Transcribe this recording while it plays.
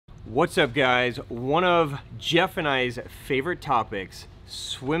What's up, guys? One of Jeff and I's favorite topics,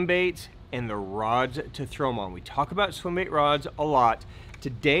 swim baits and the rods to throw them on. We talk about swim bait rods a lot.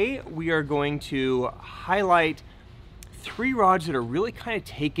 Today we are going to highlight 3 rods that are really kind of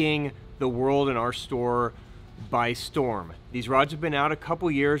taking the world in our store by storm. These rods have been out a couple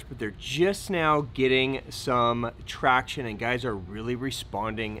years, but they're just now getting some traction and guys are really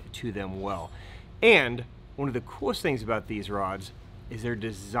responding to them well. And one of the coolest things about these rods is they're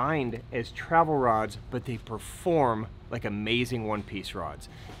designed as travel rods, but they perform like amazing one-piece rods.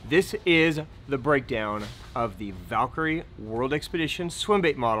 This is the breakdown of the Valkyrie World Expedition swim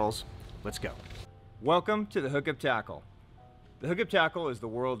bait models. Let's go. Welcome to the Hookup Tackle. The Hookup Tackle is the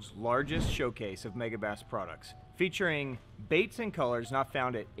world's largest showcase of Megabass products, featuring baits and colors not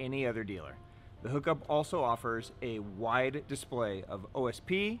found at any other dealer. The Hookup also offers a wide display of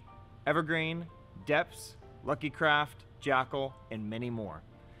OSP, Evergreen, Depths, Lucky Craft, Jackal, and many more.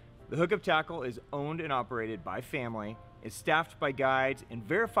 The Hookup Tackle is owned and operated by family, is staffed by guides and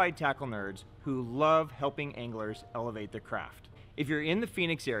verified tackle nerds who love helping anglers elevate their craft. If you're in the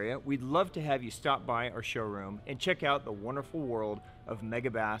Phoenix area, we'd love to have you stop by our showroom and check out the wonderful world of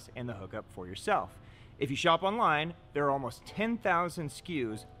Megabass and the Hookup for yourself. If you shop online, there are almost 10,000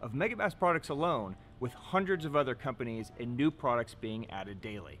 SKUs of Megabass products alone, with hundreds of other companies and new products being added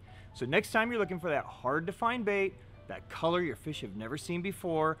daily. So next time you're looking for that hard to find bait, that color your fish have never seen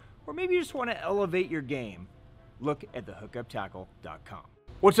before, or maybe you just want to elevate your game, look at thehookuptackle.com.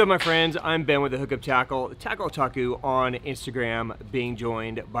 What's up, my friends? I'm Ben with the Hookup Tackle, Tackle Otaku on Instagram, being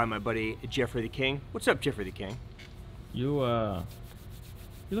joined by my buddy Jeffrey the King. What's up, Jeffrey the King? You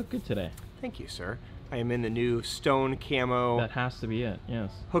look good today. Thank you, sir. I am in the new stone camo. That has to be it, yes.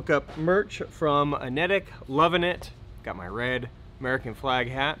 Hookup merch from Anetik, loving it. Got my red American flag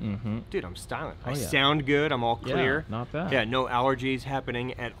hat. Dude, I'm styling. I sound good. I'm all clear. Yeah, not bad. Yeah, no allergies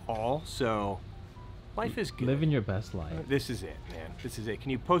happening at all. So life is good. Living your best life. This is it, man. This is it.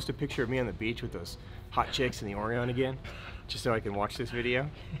 Can you post a picture of me on the beach with those hot chicks in the Orion again? Just so I can watch this video?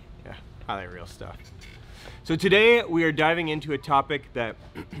 Yeah, highlight real stuff. So today we are diving into a topic that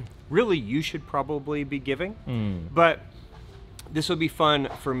really you should probably be giving. But this will be fun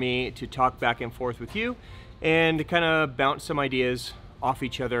for me to talk back and forth with you and to kind of bounce some ideas off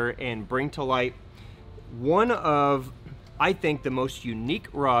each other and bring to light one of, I think, the most unique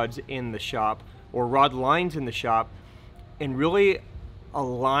rods in the shop, or rod lines in the shop, and really a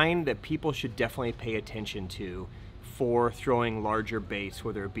line that people should definitely pay attention to for throwing larger baits,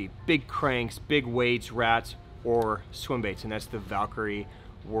 whether it be big cranks, big weights, rats, or swim baits, and that's the Valkyrie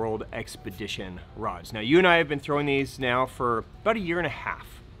World Expedition rods. Now, you and I have been throwing these now for about 1.5 years,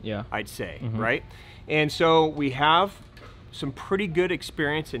 yeah, I'd say, right? And so we have some pretty good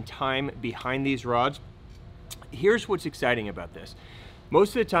experience and time behind these rods. Here's what's exciting about this. Most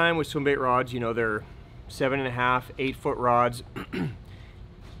of the time with swim bait rods, you know, they're 7.5, 8 foot rods.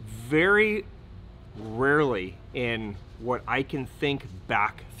 Very rarely in what I can think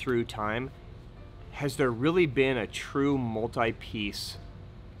back through time has there really been a true multi-piece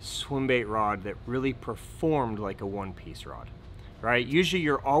swim bait rod that really performed like a one-piece rod, right? Usually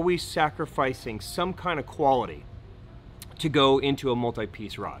you're always sacrificing some kind of quality to go into a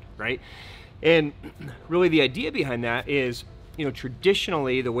multi-piece rod, right? And really the idea behind that is, you know,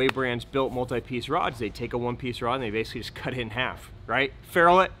 traditionally the way brands built multi-piece rods, they take a one-piece rod and they basically just cut it in half, right?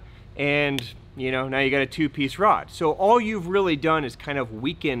 Ferrule it, and you know, now you got a 2-piece rod. So all you've really done is kind of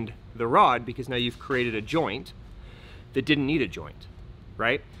weakened the rod, because now you've created a joint that didn't need a joint,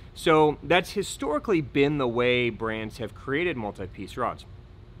 right? So that's historically been the way brands have created multi-piece rods.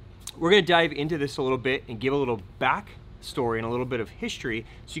 We're going to dive into this a little bit and give a little backstory and a little bit of history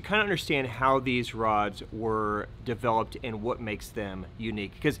so you kind of understand how these rods were developed and what makes them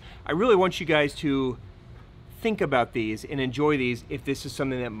unique, because I really want you guys to think about these and enjoy these if this is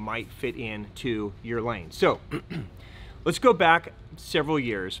something that might fit into your lane. So let's go back several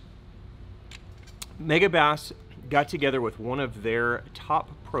years. Megabass got together with one of their top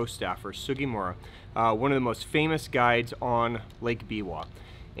pro staffers, Sugimura, one of the most famous guides on Lake Biwa,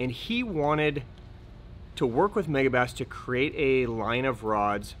 and he wanted to work with Megabass to create a line of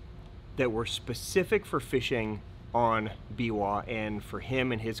rods that were specific for fishing on Biwa and for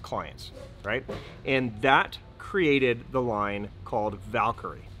him and his clients, right? And that created the line called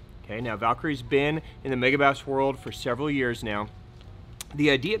Valkyrie. Okay, now Valkyrie's been in the Megabass world for several years now. The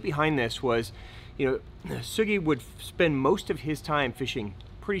idea behind this was, you know, Sugi would spend most of his time fishing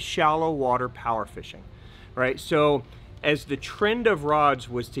pretty shallow water power fishing, right? So as the trend of rods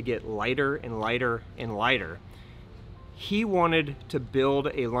was to get lighter and lighter and lighter, he wanted to build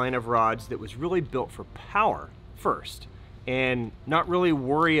a line of rods that was really built for power first, and not really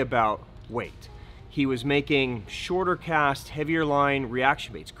worry about weight. He was making shorter cast, heavier line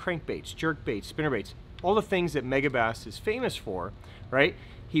reaction baits, crankbaits, jerk baits, spinnerbaits, all the things that Megabass is famous for, right?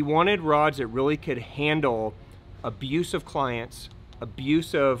 He wanted rods that really could handle abuse of clients,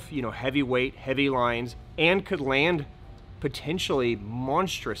 abuse of, heavy weight, heavy lines, and could land potentially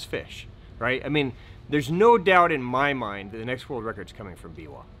monstrous fish, right? I mean, there's no doubt in my mind that the next world record's coming from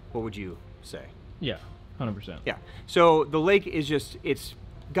Biwa. What would you say? Yeah, 100%. Yeah. So the lake is just, it's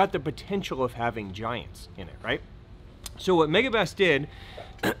got the potential of having giants in it, right? So what Megabass did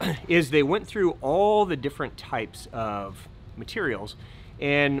is they went through all the different types of materials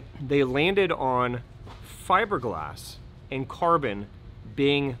and they landed on fiberglass and carbon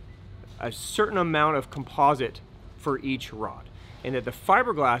being a certain amount of composite for each rod, and that the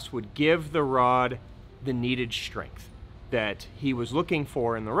fiberglass would give the rod the needed strength that he was looking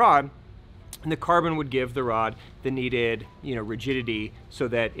for in the rod, and the carbon would give the rod the needed, rigidity so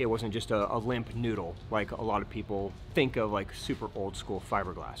that it wasn't just a limp noodle like a lot of people think of, like super old school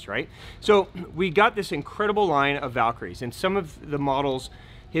fiberglass, right? So we got this incredible line of Valkyries, and some of the models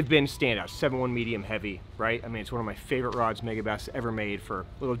have been standouts. 7.1 medium heavy, right? I mean, it's one of my favorite rods Megabass ever made for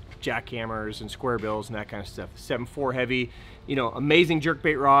little jackhammers and square bills and that kind of stuff. 7.4 heavy, amazing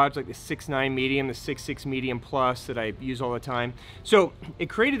jerkbait rods like the 6.9 medium, the 6.6 medium plus that I use all the time. So it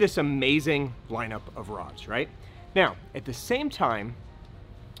created this amazing lineup of rods, right? Now, at the same time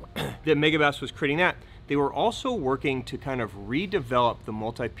that Megabass was creating that, they were also working to kind of redevelop the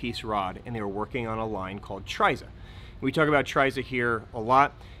multi-piece rod, and they were working on a line called Triza. We talk about Triza here a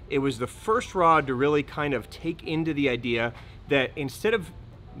lot. It was the first rod to really kind of take into the idea that instead of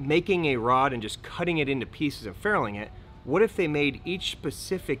making a rod and just cutting it into pieces and ferruling it, what if they made each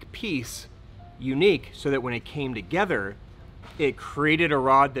specific piece unique so that when it came together, it created a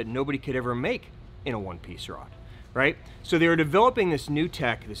rod that nobody could ever make in a one-piece rod, right? So they were developing this new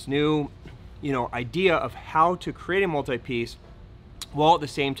tech, this new, idea of how to create a multi-piece while at the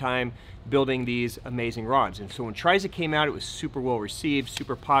same time building these amazing rods. And so when Triza came out, it was super well received,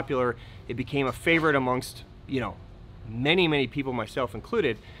 super popular. It became a favorite amongst, many, many people, myself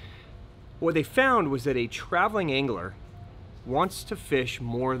included. What they found was that a traveling angler wants to fish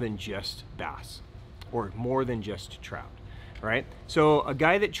more than just bass or more than just trout, right? So a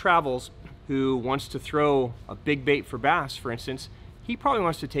guy that travels who wants to throw a big bait for bass, for instance, he probably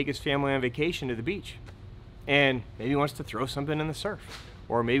wants to take his family on vacation to the beach, and maybe wants to throw something in the surf,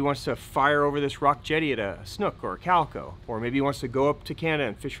 or maybe wants to fire over this rock jetty at a snook or a calico, or maybe wants to go up to Canada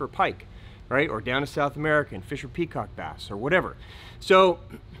and fish for pike, right? Or down to South America and fish for peacock bass or whatever. So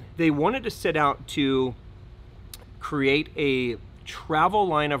they wanted to set out to create a travel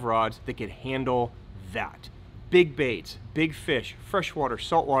line of rods that could handle that. Big baits, big fish, freshwater,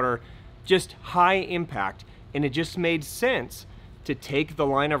 saltwater, just high impact. And it just made sense to take the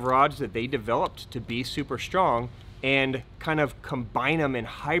line of rods that they developed to be super strong and kind of combine them and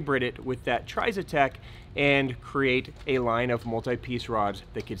hybrid it with that Triza tech and create a line of multi-piece rods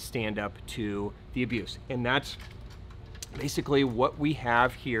that could stand up to the abuse. And that's basically what we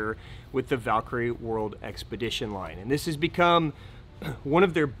have here with the Valkyrie World Expedition line. And this has become one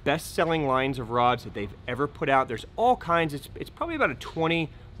of their best-selling lines of rods that they've ever put out. There's all kinds, it's probably about a 20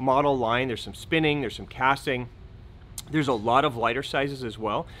 model line. There's some spinning, there's some casting. There's a lot of lighter sizes as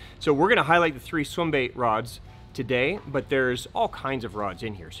well. So we're gonna highlight the 3 Swimbait rods today, but there's all kinds of rods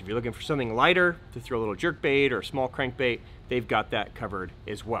in here. So if you're looking for something lighter to throw a little jerkbait or a small crankbait, they've got that covered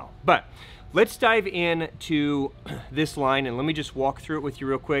as well. But let's dive into this line and let me just walk through it with you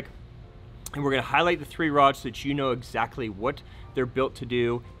real quick. And we're gonna highlight the 3 rods so that you know exactly what they're built to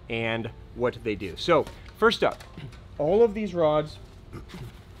do and what they do. So first up, all of these rods,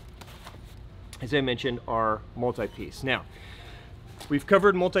 as I mentioned, are multi-piece. Now, we've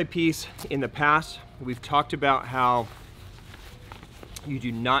covered multi-piece in the past. We've talked about how you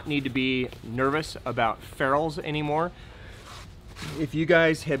do not need to be nervous about ferrules anymore. If you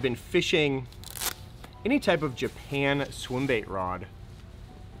guys have been fishing any type of Japan swimbait rod,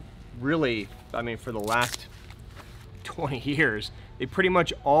 really, I mean, for the last 20 years, they pretty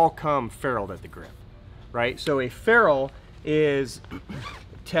much all come ferruled at the grip, right? So a ferrule is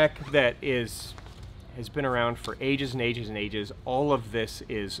tech that has been around for ages and ages and ages. All of this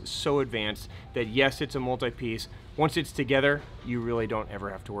is so advanced that yes, it's a multi-piece. Once it's together, you really don't ever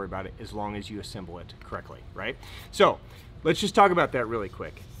have to worry about it as long as you assemble it correctly, right? So let's just talk about that really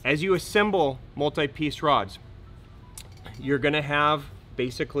quick. As you assemble multi-piece rods, you're gonna have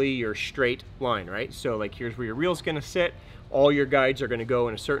basically your straight line, right? So like here's where your reel's gonna sit. All your guides are gonna go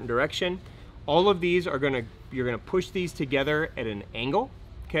in a certain direction. All of these are you're gonna push these together at an angle,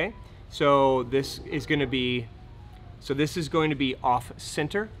 okay? So this is gonna be So this is going to be off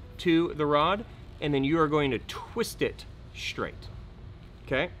center to the rod, and then you are going to twist it straight,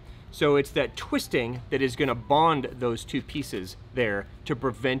 okay? So it's that twisting that is gonna bond those two pieces there to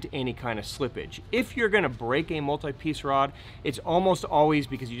prevent any kind of slippage. If you're gonna break a multi-piece rod, it's almost always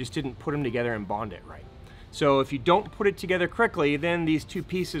because you just didn't put them together and bond it right. So if you don't put it together correctly, then these two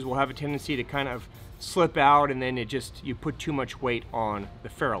pieces will have a tendency to kind of slip out, and then you put too much weight on the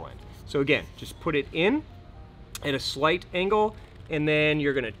ferrule end. So again, just put it in at a slight angle, and then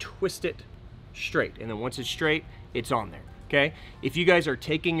you're gonna twist it straight. And then once it's straight, it's on there. Okay, if you guys are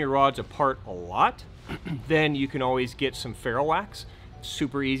taking your rods apart a lot, then you can always get some ferrule wax.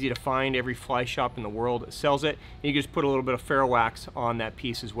 Super easy to find. Every fly shop in the world sells it. And you can just put a little bit of ferrule wax on that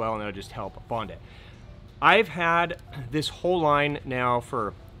piece as well, and that'll just help bond it. I've had this whole line now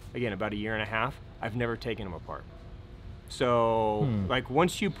for, again, about 1.5 years. I've never taken them apart. So, like,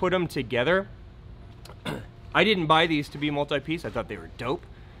 once you put them together, I didn't buy these to be multi-piece. I thought they were dope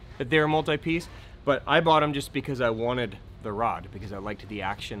that they were multi-piece, but I bought them just because I wanted the rod, because I liked the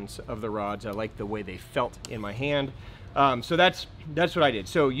actions of the rods. I liked the way they felt in my hand. So that's what I did.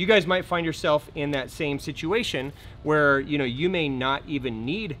 So you guys might find yourself in that same situation where, you know, you may not even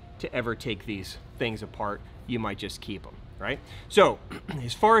need to ever take these things apart. You might just keep them, right? So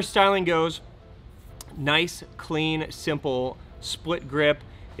as far as styling goes, nice, clean, simple split grip.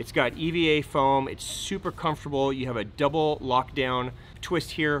 It's got EVA foam. It's super comfortable. You have a double lockdown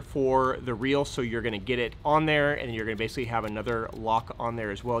twist here for the reel, so you're going to get it on there, and you're going to basically have another lock on there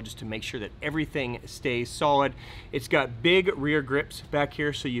as well, just to make sure that everything stays solid. It's got big rear grips back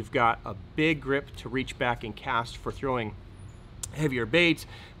here, so you've got a big grip to reach back and cast for throwing heavier baits.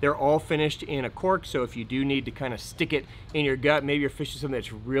 They're all finished in a cork, so if you do need to kind of stick it in your gut, maybe you're fishing something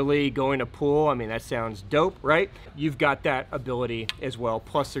that's really going to pull, I mean, that sounds dope, right? You've got that ability as well,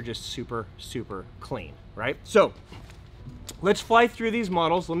 plus they're just super, super clean, right? So let's fly through these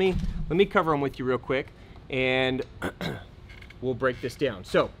models. Let me cover them with you real quick, and we'll break this down.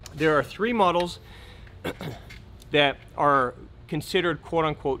 So there are 3 models that are considered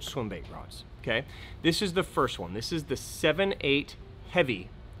quote-unquote swim bait rods. Okay, this is the first one. This is the 7/8 heavy.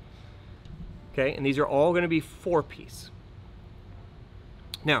 Okay, and these are all going to be 4-piece.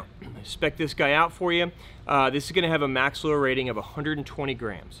 Now, spec this guy out for you. This is going to have a max lure rating of 120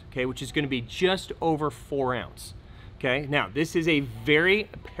 grams. Okay, which is going to be just over 4 ounce. Okay, now this is a very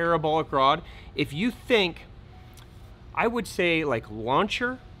parabolic rod. If you think, I would say like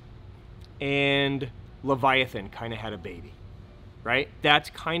Launcher and Leviathan kind of had a baby. Right?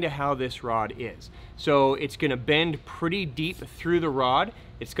 That's kind of how this rod is. So it's going to bend pretty deep through the rod.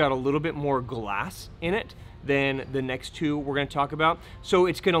 It's got a little bit more glass in it than the next 2 we're going to talk about. So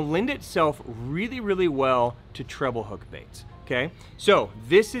it's going to lend itself really, really well to treble hook baits. Okay? So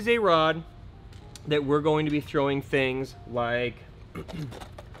this is a rod that we're going to be throwing things like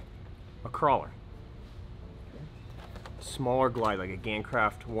a crawler. Smaller glide, like a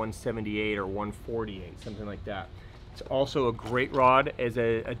Gancraft 178 or 148, something like that. It's also a great rod as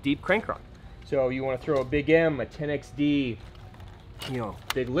a deep crank rod. So you want to throw a Big M, a 10XD, you know,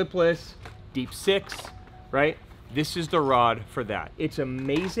 big lipless, deep 6, right? This is the rod for that. It's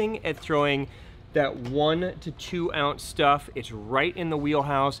amazing at throwing that 1 to 2 ounce stuff. It's right in the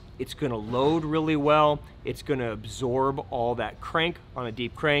wheelhouse. It's going to load really well. It's going to absorb all that crank on a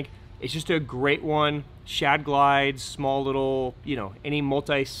deep crank. It's just a great one. Shad glides, small little, you know, any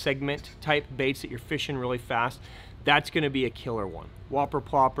multi-segment type baits that you're fishing really fast. That's going to be a killer one. Whopper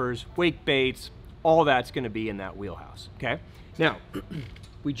ploppers, wake baits, all that's going to be in that wheelhouse, okay? Now,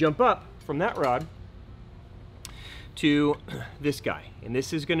 we jump up from that rod to this guy, and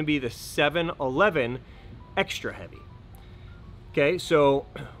this is going to be the 711 extra heavy. Okay, so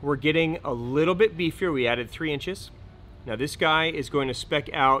we're getting a little bit beefier. We added 3 inches. Now this guy is going to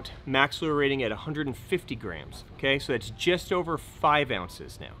spec out max lure rating at 150 grams, okay? So that's just over 5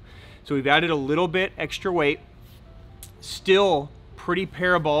 ounces now. So we've added a little bit extra weight. Still pretty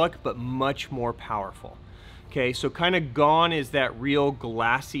parabolic, but much more powerful. Okay, so kind of gone is that real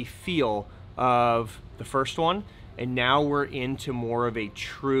glassy feel of the first one, and now we're into more of a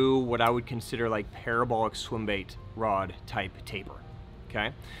true, what I would consider like parabolic swim bait rod type taper.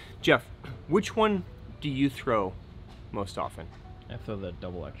 Okay, Jeff, which one do you throw most often? I throw the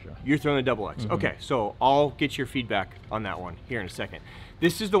double extra. You're throwing the double X. Okay, so I'll get your feedback on that one here in a second.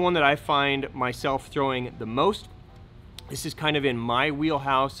 This is the one that I find myself throwing the most. This is kind of in my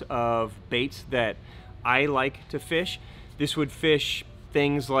wheelhouse of baits that I like to fish. This would fish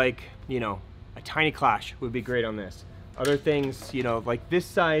things like, you know, a tiny clash would be great on this. Other things, you know, like this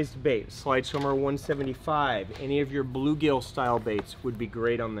sized bait, Slide Swimmer 175, any of your bluegill style baits would be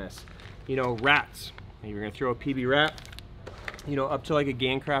great on this. You know, rats, You're gonna throw a PB wrap, you know, up to like a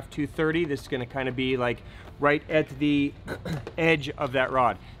Gancraft 230. This is gonna kind of be like right at the edge of that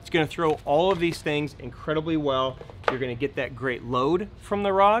rod. It's gonna throw all of these things incredibly well. You're gonna get that great load from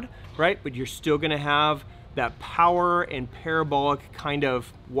the rod, right? But you're still gonna have that power and parabolic kind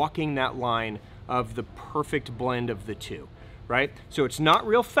of walking that line of the perfect blend of the two, right? So it's not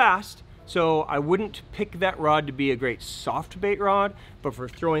real fast, so I wouldn't pick that rod to be a great soft bait rod, but for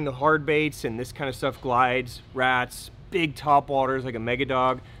throwing the hard baits and this kind of stuff, glides, rats, big top waters like a Mega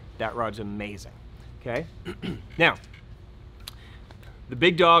Dog, that rod's amazing, okay? Now, the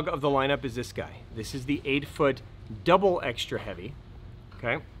big dog of the lineup is this guy. This is the 8-foot double extra heavy,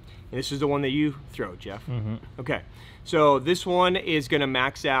 okay? And this is the one that you throw, Jeff. Mm-hmm. Okay, so this one is gonna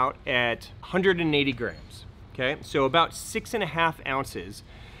max out at 180 grams, okay? So about 6.5 ounces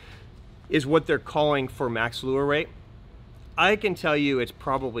is what they're calling for max lure rate. I can tell you it's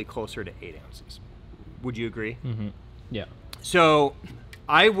probably closer to 8 ounces. Would you agree? Mm-hmm. Yeah. So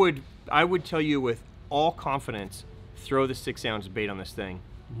I would tell you with all confidence, throw the 6-ounce bait on this thing,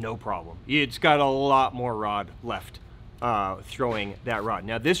 no problem. It's got a lot more rod left throwing that rod.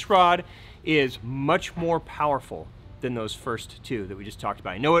 Now this rod is much more powerful than those first two that we just talked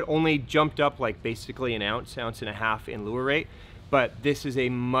about. I know it only jumped up like basically an ounce, ounce and a half in lure rate, but this is a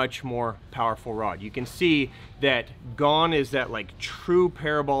much more powerful rod. You can see that gone is that like true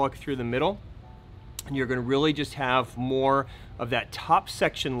parabolic through the middle, and you're gonna really just have more of that top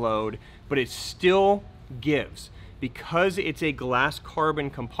section load, but it still gives. Because it's a glass carbon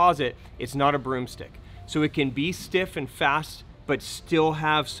composite, it's not a broomstick. So it can be stiff and fast, but still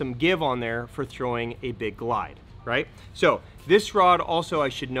have some give on there for throwing a big glide, right? So this rod also, I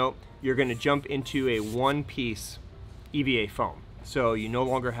should note, you're gonna jump into a one-piece EVA foam. So you no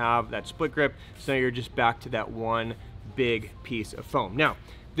longer have that split grip, so now you're just back to that one big piece of foam. Now,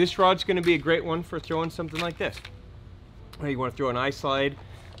 this rod's gonna be a great one for throwing something like this. You wanna throw an eye slide,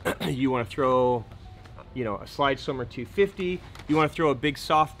 you wanna throw, you know, a slide swimmer 250, you wanna throw a big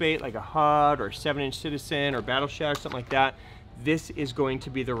soft bait like a HUD or 7-inch Citizen or Battle Shad or something like that, this is going to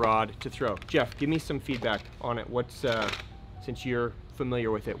be the rod to throw. Jeff, give me some feedback on it. What's, since you're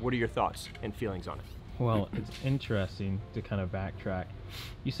familiar with it, what are your thoughts and feelings on it? Well, it's interesting to kind of backtrack.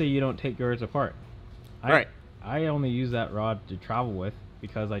 You say you don't take yours apart. Right. I only use that rod to travel with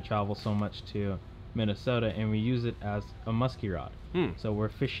because I travel so much to Minnesota and we use it as a muskie rod. So we're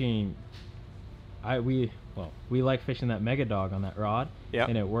fishing, we like fishing that Mega Dog on that rod,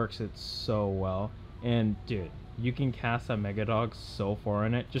 and it works it so well. And dude, you can cast that Mega Dog so far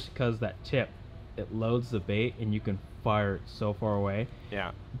in it just because that tip, it loads the bait and you can fire it so far away.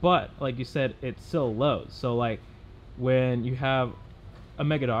 Yeah. But like you said, it still loads. So like when you have a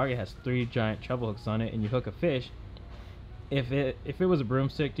Mega Dog, it has 3 giant treble hooks on it, and you hook a fish. If it was a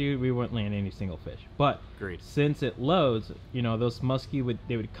broomstick, dude, we wouldn't land any single fish. But since it loads, you know, those muskie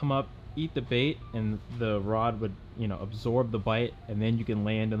would come up, eat the bait, and the rod would, you know, absorb the bite, and then you can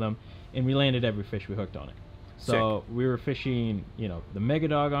land in them. And we landed every fish we hooked on it. So we were fishing, you know, the Mega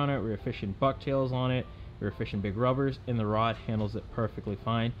Dog on it, we were fishing bucktails on it, we were fishing big rubbers, and the rod handles it perfectly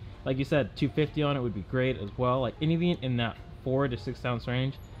fine. Like you said, 250 on it would be great as well. Like anything in that 4 to 6 ounce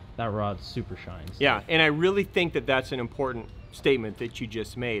range, that rod super shines. Yeah, and I really think that that's an important statement that you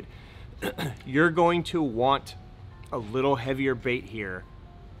just made. You're going to want a little heavier bait here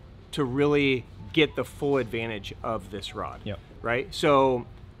to really get the full advantage of this rod. Yep. Right? So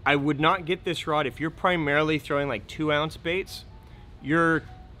I would not get this rod if you're primarily throwing like 2-ounce baits.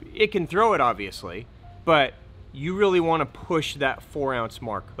 It can throw it obviously, but you really want to push that 4-ounce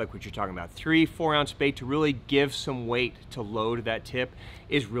mark, like what you're talking about. 3-4 ounce bait to really give some weight to load that tip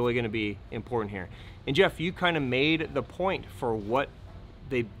is really going to be important here. And Jeff, you kind of made the point for what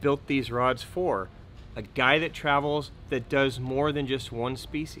they built these rods for. A guy that travels that does more than just one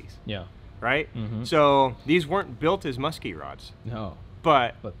species. Yeah. Right? So these weren't built as muskie rods. No.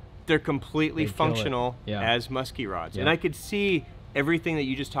 But they're completely they functional as muskie rods. And I could see everything that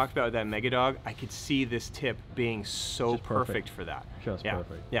you just talked about with that Mega Dog. I could see this tip being so perfect for that. Just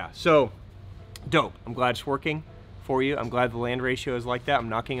perfect. Yeah, so dope. I'm glad it's working for you. I'm glad the land ratio is like that. I'm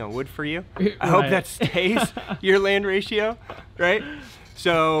knocking on wood for you. I hope that stays your land ratio, right?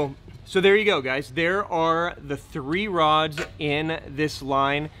 So there you go, guys. There are the 3 rods in this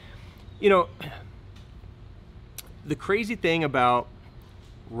line. You know, the crazy thing about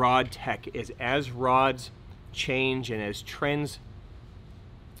rod tech is as rods change and as trends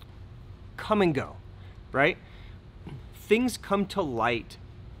come and go, right? Things come to light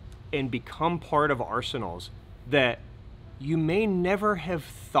and become part of arsenals that you may never have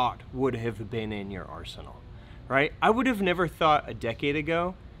thought would have been in your arsenal, right? I would have never thought a decade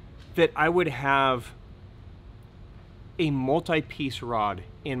ago that I would have a multi-piece rod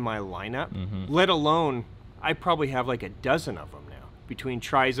in my lineup, Mm-hmm. let alone I probably have like a dozen of them now between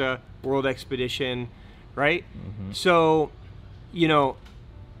Triza, World Expedition, right? Mm-hmm. So, you know,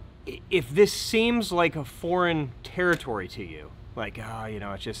 if this seems like a foreign territory to you, like, you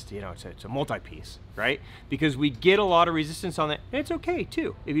know, it's just, you know, it's a multi-piece, right? Because we get a lot of resistance on that. And it's okay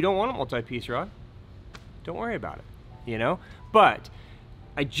too. If you don't want a multi-piece rod, don't worry about it, you know? But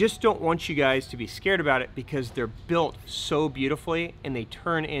I just don't want you guys to be scared about it because they're built so beautifully and they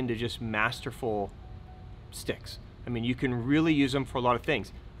turn into just masterful sticks. I mean, you can really use them for a lot of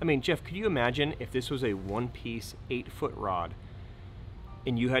things. I mean, Jeff, could you imagine if this was a one-piece 8-foot rod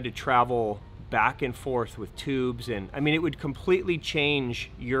and you had to travel back and forth with tubes, and I mean, it would completely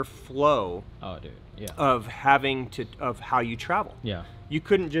change your flow Oh, dude. Yeah. of how you travel. Yeah. You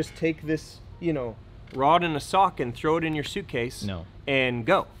couldn't just take this, you know, rod in a sock and throw it in your suitcase No. and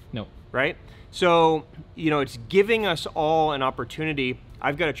go, No. right? So, you know, it's giving us all an opportunity.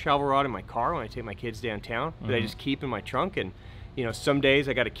 I've got a travel rod in my car when I take my kids downtown that I just keep in my trunk, and you know, some days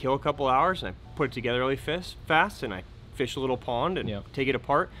I got to kill a couple hours and I put it together really fast and I fish a little pond and take it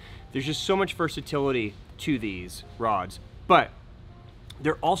apart. There's just so much versatility to these rods, but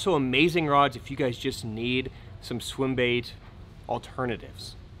they're also amazing rods if you guys just need some swim bait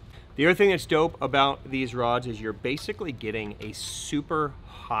alternatives. The other thing that's dope about these rods is you're basically getting a super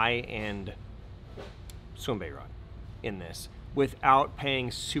high-end swim bait rod in this without paying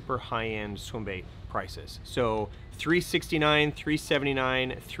super high-end swim bait prices. So $369,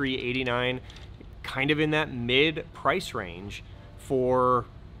 $379, $389, kind of in that mid price range for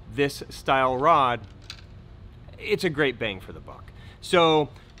this style rod. It's a great bang for the buck. So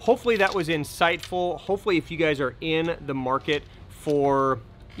hopefully that was insightful. Hopefully if you guys are in the market for,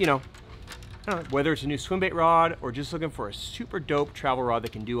 you know, I don't know, whether it's a new swim bait rod or just looking for a super dope travel rod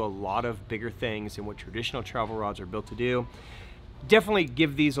that can do a lot of bigger things than what traditional travel rods are built to do, definitely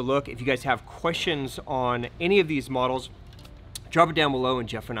give these a look. If you guys have questions on any of these models, drop it down below and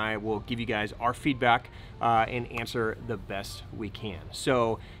Jeff and I will give you guys our feedback and answer the best we can.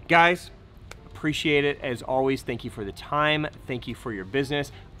 So guys, appreciate it as always. Thank you for the time. Thank you for your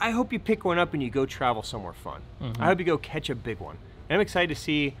business. I hope you pick one up and you go travel somewhere fun. I hope you go catch a big one. And I'm excited to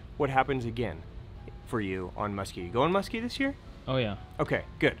see what happens again for you on Muskie. You going Muskie this year? Oh yeah. Okay,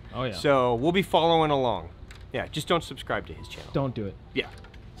 good. Oh yeah. So we'll be following along. Yeah, just don't subscribe to his channel. Don't do it. Yeah.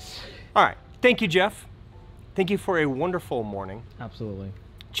 All right. Thank you, Jeff. Thank you for a wonderful morning. Absolutely.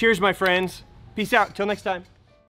 Cheers, my friends. Peace out. Till next time.